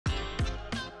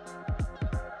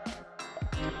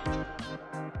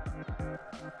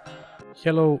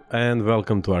Hello and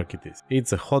welcome to Architect.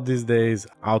 It's a hot these days.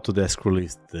 Autodesk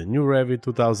released the new Revit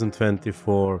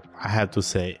 2024. I have to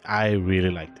say, I really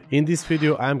liked it. In this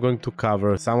video, I'm going to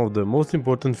cover some of the most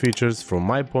important features from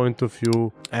my point of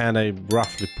view, and I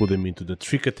roughly put them into the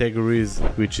three categories,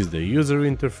 which is the user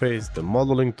interface, the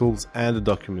modeling tools, and the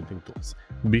documenting tools.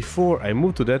 Before I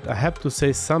move to that, I have to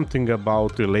say something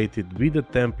about related with the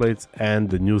templates and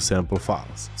the new sample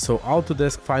files. So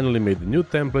Autodesk finally made the new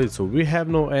template, so we have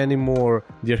no anymore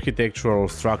the architectural,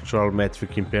 structural,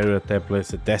 metric, imperial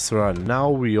templates, etc.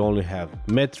 Now we only have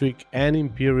metric and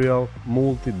imperial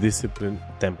multi-discipline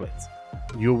templates.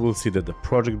 You will see that the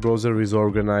project browser is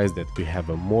organized, that we have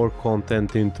more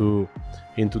content into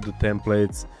the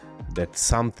templates, that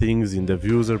some things in the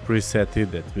views are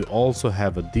presetted, that we also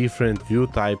have a different view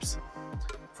types.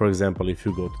 For example, if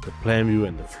you go to the plan view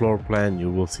and the floor plan,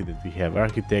 you will see that we have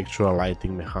architectural,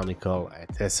 lighting, mechanical,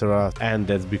 etc. And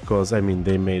that's because, they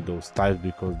made those types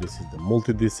because this is the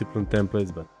multidiscipline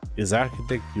templates, but as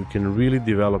architect, you can really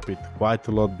develop it quite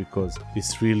a lot because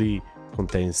this really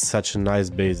contains such nice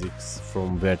basics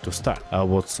from where to start.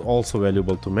 What's also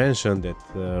valuable to mention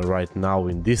that right now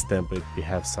in this template, we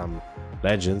have some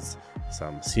legends,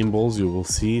 some symbols you will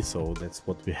see, so that's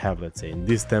what we have, let's say, in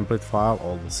this template file,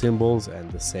 all the symbols,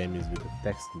 and the same is with the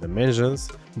text and dimensions.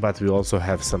 But we also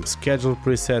have some schedule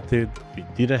presetted. We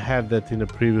didn't have that in a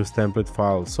previous template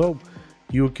file, so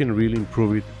you can really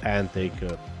improve it and take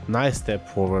a nice step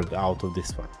forward out of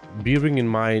this one. Bearing in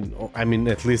mind,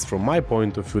 at least from my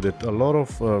point of view, that a lot of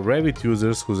Revit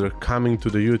users who are coming to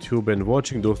the YouTube and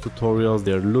watching those tutorials,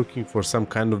 they're looking for some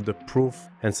kind of the proof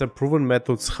and some proven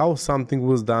methods, how something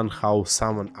was done, how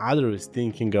someone other is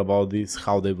thinking about this,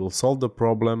 how they will solve the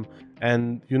problem.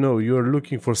 And you're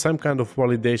looking for some kind of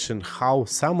validation, how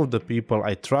some of the people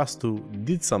I trust to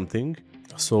did something.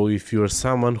 So if you're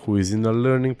someone who is in a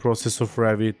learning process of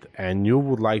Revit and you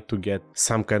would like to get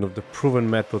some kind of the proven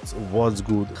methods, what's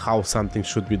good, how something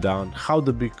should be done, how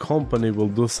the big company will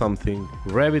do something,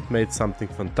 Revit made something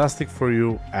fantastic for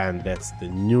you, and that's the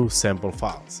new sample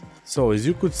files. So as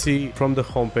you could see from the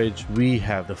homepage, we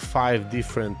have the 5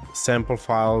 different sample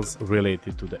files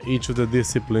related to each of the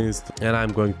disciplines, and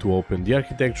I'm going to open the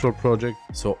architectural project,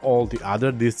 so all the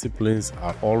other disciplines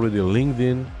are already linked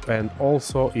in. And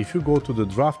also, if you go to the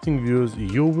drafting views,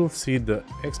 you will see the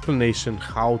explanation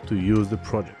how to use the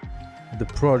project. The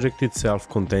project itself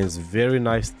contains very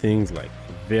nice things like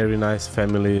very nice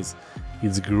families.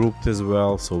 It's grouped as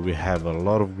well, so we have a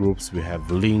lot of groups, we have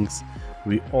links.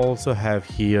 We also have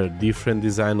here different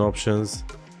design options.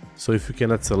 So if you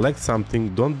cannot select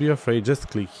something, don't be afraid, just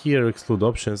click here, exclude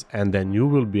options, and then you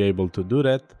will be able to do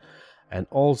that. And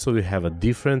also we have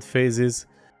different phases.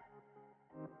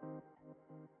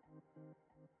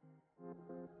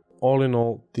 All in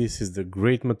all, this is the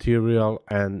great material,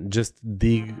 and just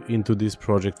dig into this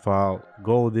project file,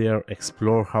 go there,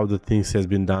 explore how the things has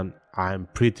been done. I'm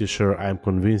pretty sure I'm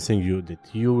convincing you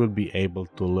that you will be able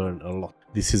to learn a lot.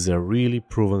 This is a really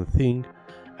proven thing,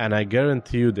 and I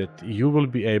guarantee you that you will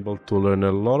be able to learn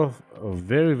a lot of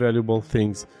very valuable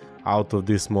things out of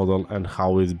this model and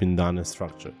how it's been done and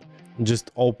structured.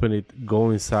 Just open it, go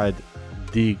inside,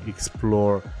 dig,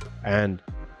 explore, and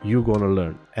you're gonna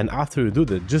learn. And after you do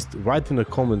that, just write in the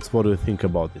comments what do you think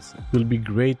about this. It will be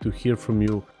great to hear from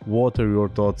you. What are your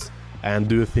thoughts, and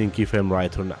do you think if I'm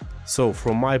right or not? So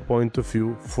from my point of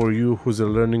view, for you who's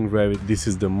learning Revit, this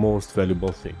is the most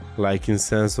valuable thing. Like in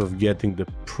sense of getting the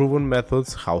proven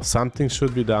methods, how something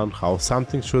should be done, how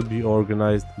something should be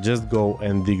organized, just go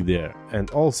and dig there. And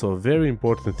also a very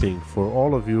important thing for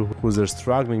all of you who are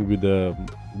struggling with the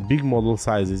big model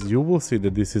sizes, you will see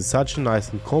that this is such a nice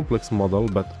and complex model,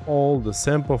 but all the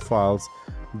sample files,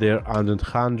 they're under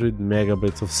 100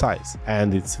 megabytes of size,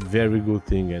 and it's a very good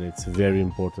thing, and it's very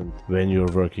important when you're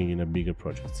working in a bigger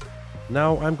project.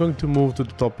 Now I'm going to move to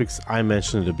the topics I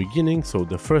mentioned at the beginning. So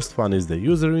the first one is the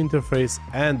user interface,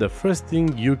 and the first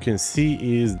thing you can see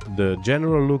is the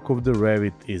general look of the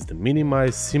Revit is the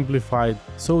minimized, simplified.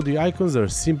 So the icons are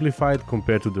simplified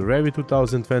compared to the Revit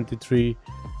 2023.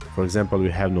 For example, we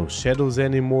have no shadows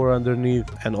anymore underneath,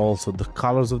 and also the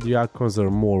colors of the icons are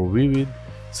more vivid.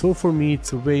 So for me,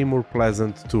 it's way more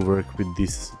pleasant to work with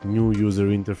this new user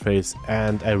interface,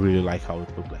 and I really like how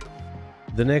it looks like.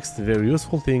 The next very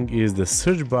useful thing is the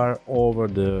search bar over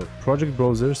the project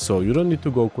browser, so you don't need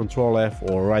to go Ctrl F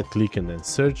or right click and then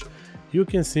search. You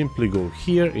can simply go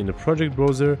here in the project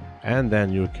browser, and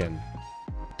then you can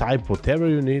type whatever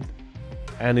you need,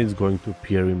 and it's going to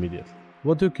appear immediately.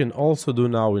 What you can also do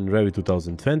now in Revit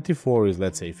 2024 is,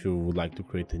 let's say if you would like to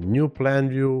create a new plan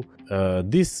view,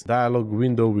 this dialog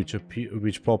window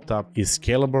which popped up is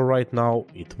scalable right now.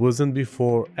 It wasn't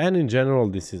before, and in general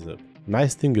this is a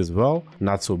nice thing as well.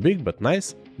 Not so big, but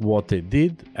nice. What they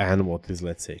did, and what is,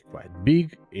 let's say, quite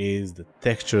big, is the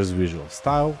textures visual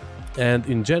style. And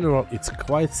in general it's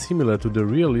quite similar to the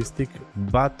realistic,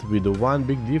 but with the one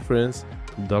big difference: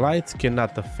 the lights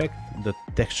cannot affect the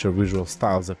texture visual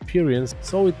style's appearance,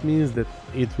 so it means that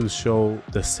it will show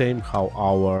the same how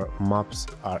our maps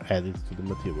are added to the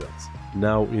materials.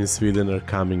 Now in Sweden are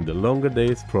coming the longer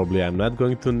days. Probably I'm not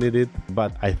going to need it,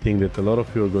 but I think that a lot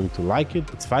of you are going to like it.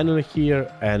 It's finally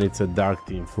here, and it's a dark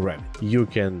theme for Revit. You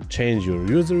can change your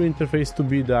user interface to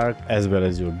be dark as well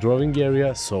as your drawing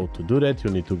area. So to do that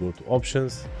you need to go to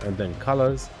options and then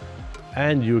colors,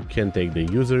 and you can take the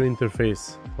user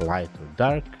interface light or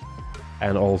dark,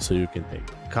 and also you can take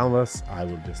the canvas. I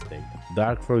will just take the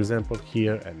dark, for example,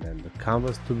 here, and then the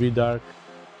canvas to be dark.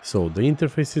 So the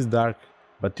interface is dark,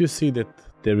 but you see that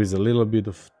there is a little bit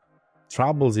of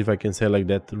troubles, if I can say like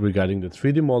that, regarding the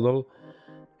 3D model.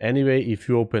 Anyway, if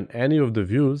you open any of the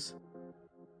views,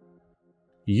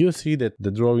 you see that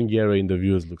the drawing area in the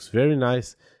views looks very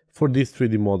nice. For this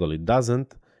 3D model it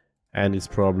doesn't, and it's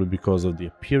probably because of the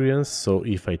appearance. So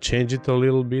if I change it a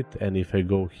little bit, and if I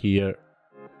go here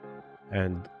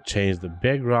and change the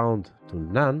background to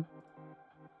none,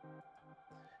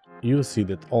 you see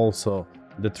that also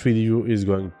the 3D view is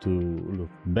going to look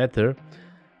better.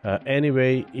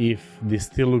 Anyway, if this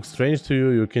still looks strange to you,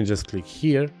 you can just click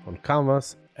here on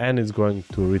canvas, and it's going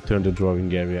to return the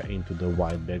drawing area into the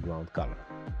white background color.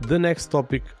 The next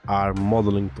topic are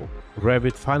modeling tools.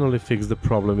 Revit finally fixed the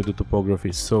problem with the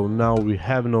topography, so now we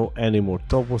have no anymore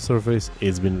topo surface.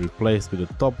 It's been replaced with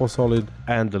a Toposolid,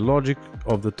 and the logic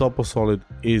of the Toposolid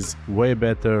is way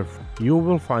better. You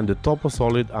will find the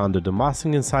Toposolid under the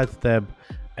Massing and Site tab,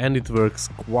 and it works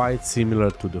quite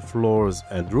similar to the floors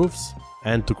and roofs.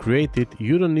 And to create it,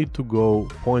 you don't need to go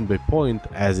point by point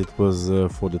as it was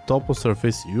for the topo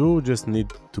surface. You just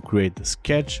need to create a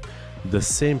sketch, the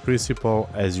same principle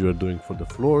as you are doing for the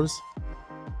floors.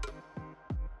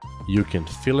 You can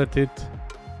fillet it,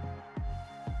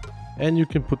 and you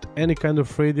can put any kind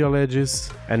of radial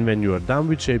edges, and when you are done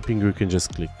with shaping you can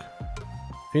just click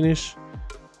finish.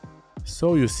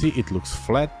 So you see it looks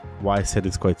flat. Why I said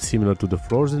it's quite similar to the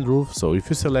floors and roof. So if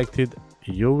you select it,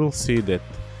 you will see that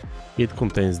it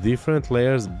contains different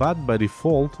layers, but by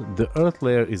default the earth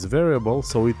layer is variable,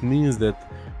 so it means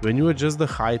that when you adjust the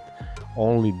height,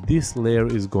 only this layer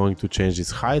is going to change its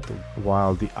height,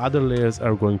 while the other layers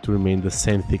are going to remain the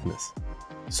same thickness.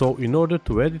 So in order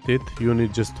to edit it, you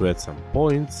need just to add some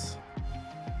points.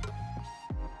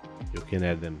 You can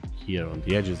add them here on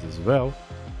the edges as well.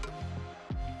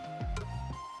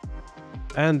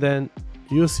 And then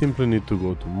you simply need to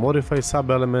go to modify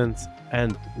sub-elements,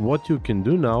 and what you can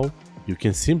do now, you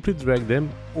can simply drag them,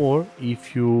 or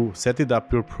if you set it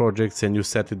up your projects and you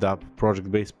set it up project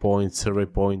based point, survey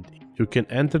point, you can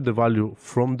enter the value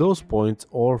from those points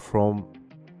or from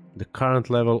the current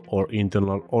level or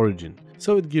internal origin.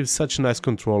 So it gives such nice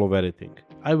control of editing.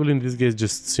 I will in this case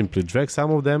just simply drag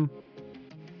some of them.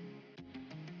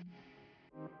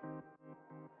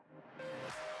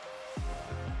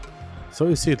 So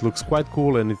you see it looks quite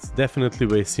cool, and it's definitely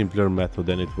way simpler method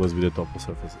than it was with the topo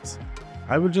surfaces.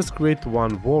 I will just create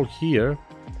one wall here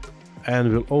and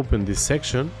we'll open this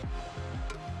section.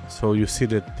 So you see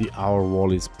that our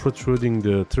wall is protruding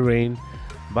the terrain,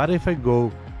 but if I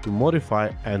go to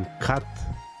modify and cut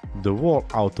the wall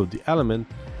out of the element,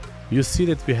 you see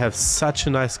that we have such a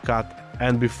nice cut.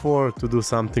 And before, to do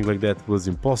something like that was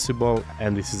impossible,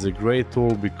 and this is a great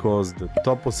tool because the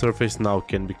topo surface now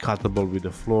can be cuttable with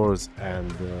the floors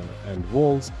and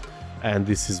walls, and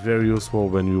this is very useful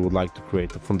when you would like to create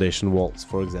the foundation walls,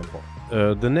 for example.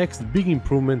 The next big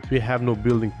improvement, we have no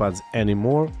building paths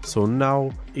anymore, so now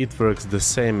it works the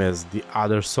same as the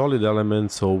other solid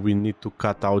elements, so we need to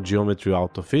cut out geometry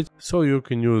out of it. So you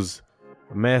can use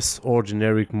mesh or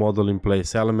generic model in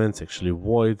place elements, actually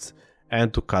voids,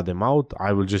 and to cut them out,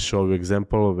 I will just show you an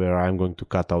example where I'm going to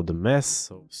cut out the mesh.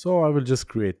 So I will just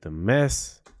create a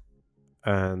mesh,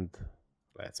 and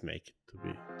let's make it to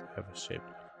have a shape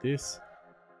like this.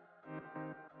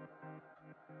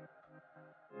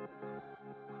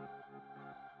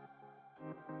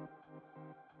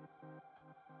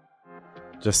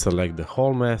 Just select the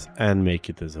whole mesh and make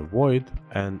it as a void,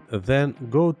 and then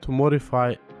go to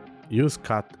modify, use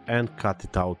cut and cut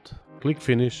it out. Click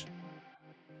finish.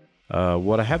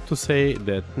 What I have to say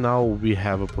that now we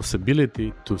have a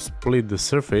possibility to split the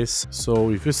surface.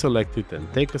 So if you select it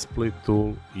and take a split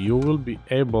tool, you will be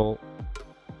able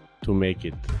to make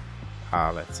it,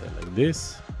 let's say like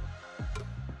this.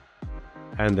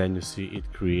 And then you see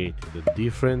it created a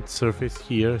different surface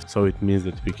here, so it means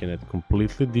that we can add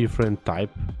completely different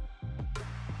type,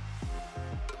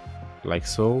 like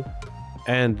so.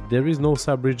 And there is no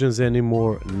subregions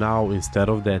anymore. Now instead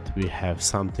of that we have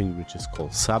something which is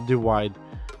called subdivide.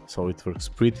 So it works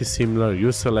pretty similar.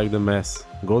 You select the mesh,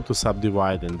 go to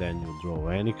subdivide, and then you draw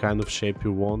any kind of shape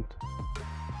you want.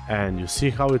 And you see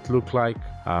how it looks like.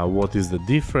 What is the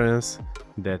difference?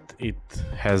 That it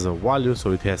has a value,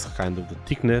 so it has kind of the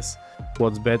thickness.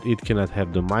 What's bad, it cannot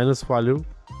have the minus value,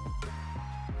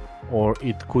 or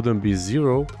it couldn't be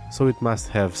 0, so it must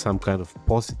have some kind of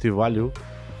positive value.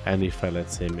 And if I,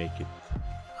 let's say, make it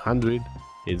 100,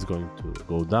 it's going to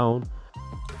go down.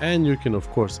 And you can of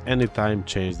course anytime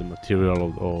change the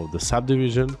material of the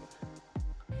subdivision,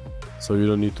 so you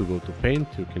don't need to go to paint,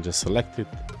 you can just select it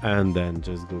and then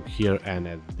just go here and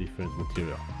add different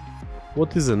material.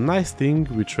 What is a nice thing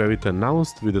which Revit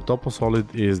announced with the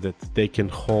Toposolid is that they can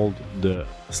hold the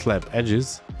slab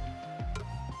edges.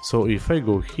 So if I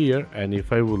go here and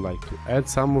if I would like to add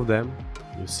some of them,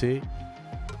 you see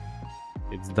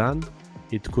it's done.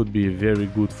 It could be very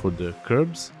good for the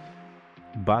curbs,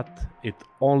 but it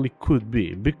only could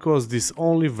be, because this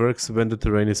only works when the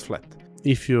terrain is flat.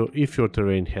 If your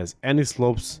terrain has any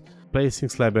slopes, placing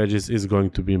slab edges is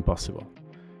going to be impossible.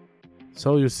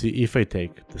 So you see, if I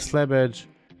take the slab edge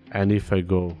and if I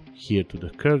go here to the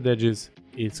curved edges,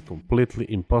 it's completely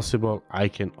impossible. I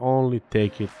can only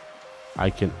take it, I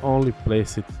can only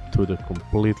place it to the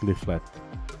completely flat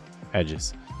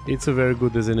edges. It's a very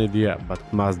good as an idea, but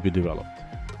must be developed,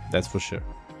 that's for sure.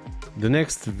 The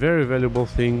next very valuable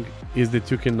thing is that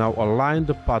you can now align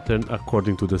the pattern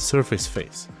according to the surface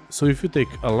face. So if you take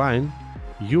align,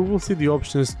 you will see the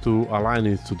options to align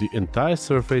it to the entire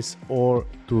surface or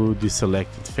to the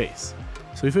selected face.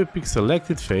 So if I pick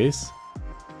selected face,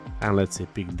 and let's say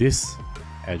pick this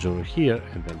edge over here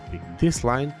and then pick this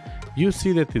line, you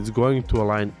see that it's going to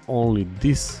align only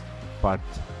this part,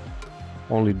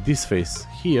 only this face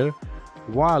here.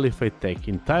 While if I take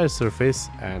entire surface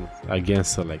and again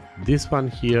select this one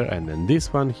here and then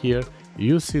this one here,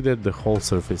 you see that the whole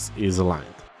surface is aligned.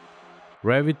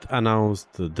 Revit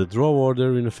announced the draw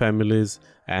order in families,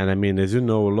 and I mean, as you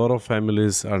know, a lot of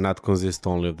families are not consist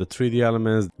only of the 3D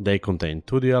elements, they contain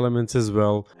 2D elements as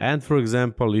well. And for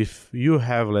example, if you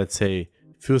have, let's say,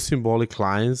 few symbolic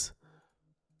lines,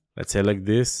 let's say like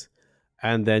this,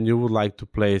 and then you would like to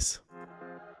place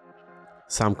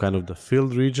some kind of the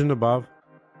filled region above,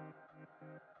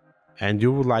 and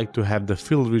you would like to have the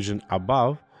filled region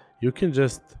above, you can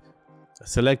just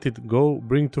select it, go,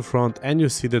 bring to front, and you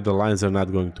see that the lines are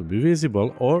not going to be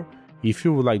visible. Or if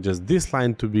you would like just this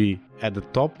line to be at the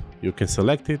top, you can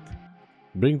select it,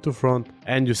 bring to front,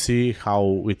 and you see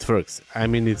how it works. I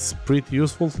mean, it's pretty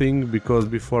useful thing, because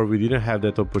before we didn't have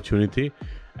that opportunity.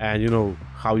 And you know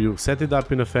how you set it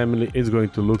up in a family, it's going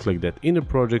to look like that in a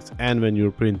project and when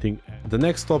you're printing. The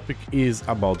next topic is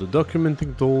about the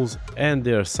documenting tools, and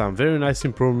there are some very nice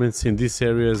improvements in this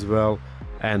area as well.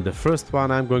 And the first one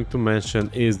I'm going to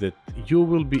mention is that you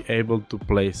will be able to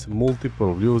place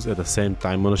multiple views at the same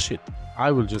time on a sheet.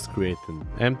 I will just create an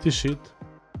empty sheet.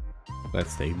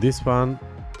 Let's take this one.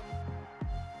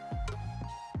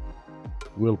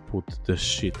 We'll put the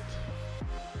sheet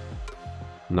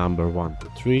number 1 to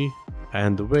 3.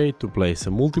 And the way to place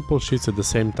multiple sheets at the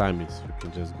same time is you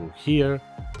can just go here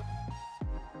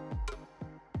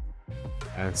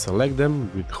and select them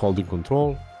with holding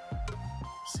Control.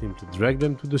 Simply drag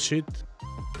them to the sheet.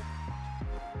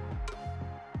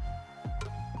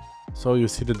 So you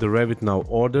see that the Revit now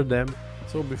ordered them.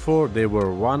 So before they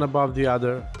were one above the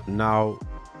other, now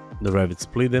the Revit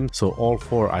split them. So all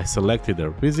 4 I selected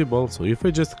are visible. So if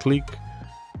I just click,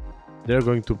 they're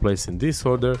going to place in this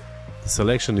order. The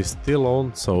selection is still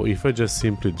on, so if I just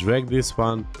simply drag this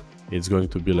one, it's going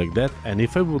to be like that. And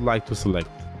if I would like to select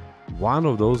one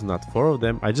of those, not 4 of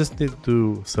them, I just need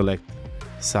to select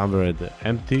somewhere at the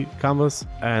empty canvas,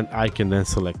 and I can then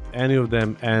select any of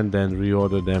them and then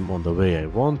reorder them on the way I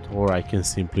want. Or I can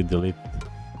simply delete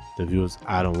the views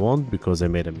I don't want because I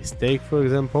made a mistake, for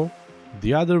example.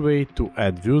 The other way to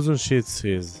add views on sheets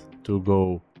is to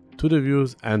go to the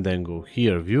views and then go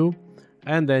here, view,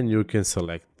 and then you can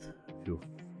select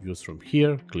views from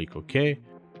here, click OK,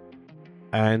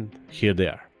 and here they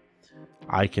are.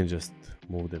 I can just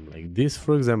move them like this,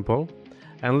 for example.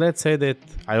 And let's say that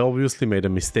I obviously made a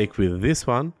mistake with this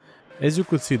one. As you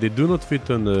could see, they do not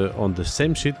fit on the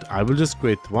same sheet. I will just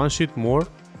create one sheet more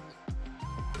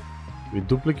with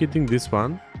duplicating this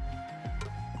one,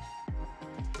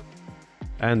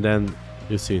 and then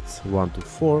you see it's 1 to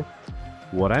 4.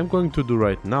 What I'm going to do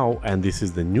right now, and this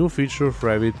is the new feature of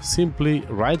Revit, simply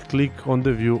right click on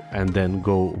the view and then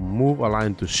go move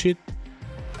align to sheet,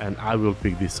 and I will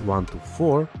pick this 1 to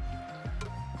 4.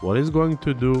 What it's going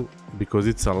to do, because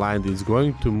it's aligned, it's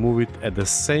going to move it at the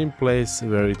same place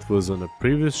where it was on the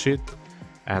previous sheet,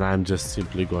 and I'm just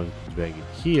simply going to drag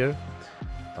it here.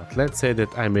 But let's say that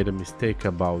I made a mistake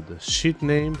about the sheet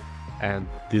name, and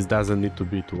this doesn't need to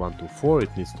be to 1 to 4,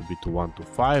 it needs to be to 1 to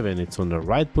 5, and it's on the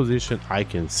right position. I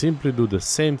can simply do the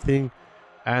same thing,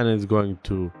 and it's going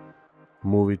to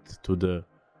move it to the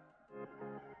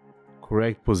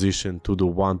correct position, to the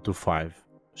 1 to 5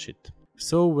 sheet.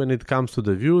 So when it comes to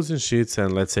the views and sheets,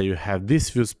 and let's say you have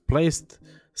these views placed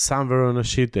somewhere on a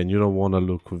sheet and you don't want to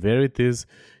look where it is,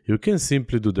 you can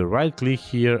simply do the right click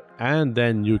here, and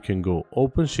then you can go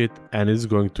open sheet, and it's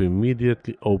going to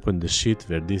immediately open the sheet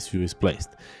where this view is placed.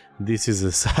 This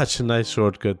is such a nice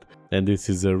shortcut, and this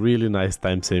is a really nice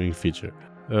time-saving feature.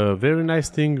 A very nice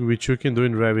thing which you can do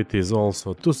in Revit is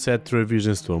also to set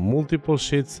revisions to multiple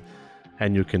sheets,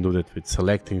 and you can do that with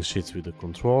selecting sheets with the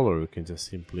control, or you can just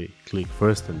simply click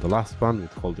first and the last one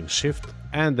with holding shift,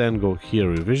 and then go here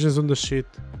revisions on the sheet,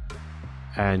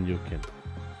 and you can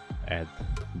add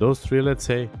those 3, let's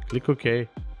say, click OK.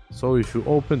 So if you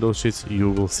open those sheets, you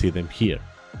will see them here.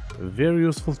 A very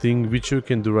useful thing which you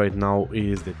can do right now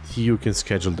is that you can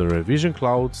schedule the revision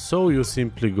cloud. So you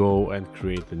simply go and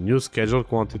create a new schedule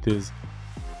quantities,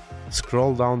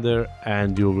 scroll down there,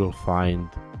 and you will find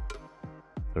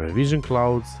revision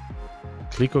clouds,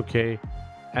 click OK,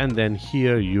 and then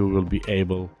here you will be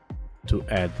able to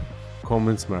add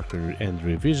comments, marker and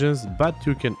revisions, but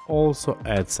you can also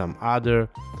add some other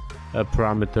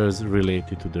parameters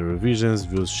related to the revisions,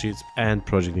 views, sheets and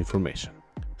project information.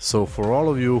 So for all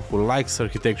of you who likes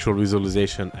architectural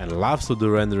visualization and loves to do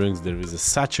renderings, there is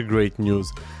such a great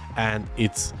news, and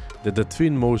it's that the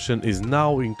Twinmotion is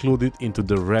now included into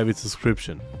the Revit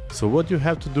subscription. So what you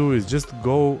have to do is just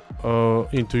go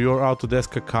into your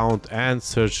Autodesk account and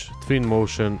search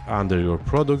Twinmotion under your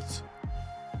products,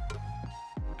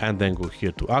 and then go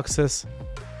here to access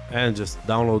and just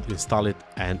download, install it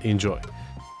and enjoy.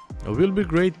 It will be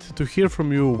great to hear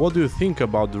from you. What do you think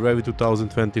about the Revit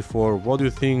 2024? What do you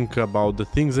think about the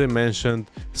things I mentioned?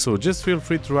 So just feel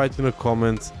free to write in the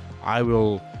comments. I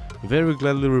will very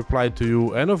gladly reply to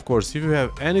you. And of course, if you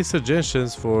have any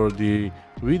suggestions for the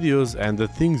videos and the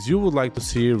things you would like to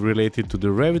see related to the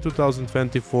Revit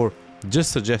 2024,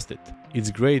 just suggest it. It's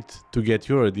great to get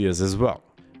your ideas as well.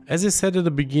 As I said at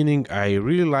the beginning, I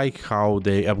really like how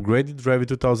they upgraded Revit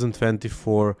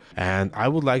 2024, and I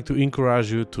would like to encourage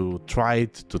you to try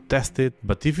it, to test it.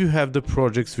 But if you have the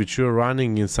projects which you're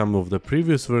running in some of the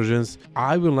previous versions,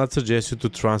 I will not suggest you to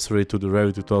transfer it to the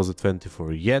Revit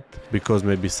 2024 yet, because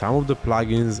maybe some of the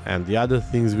plugins and the other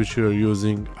things which you're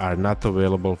using are not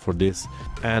available for this.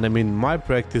 And I mean, my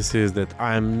practice is that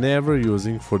I'm never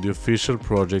using for the official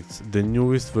projects the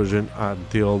newest version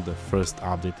until the first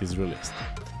update is released.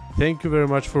 Thank you very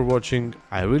much for watching.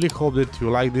 I really hope that you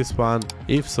like this one.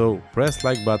 If so, press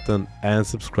like button and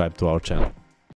subscribe to our channel.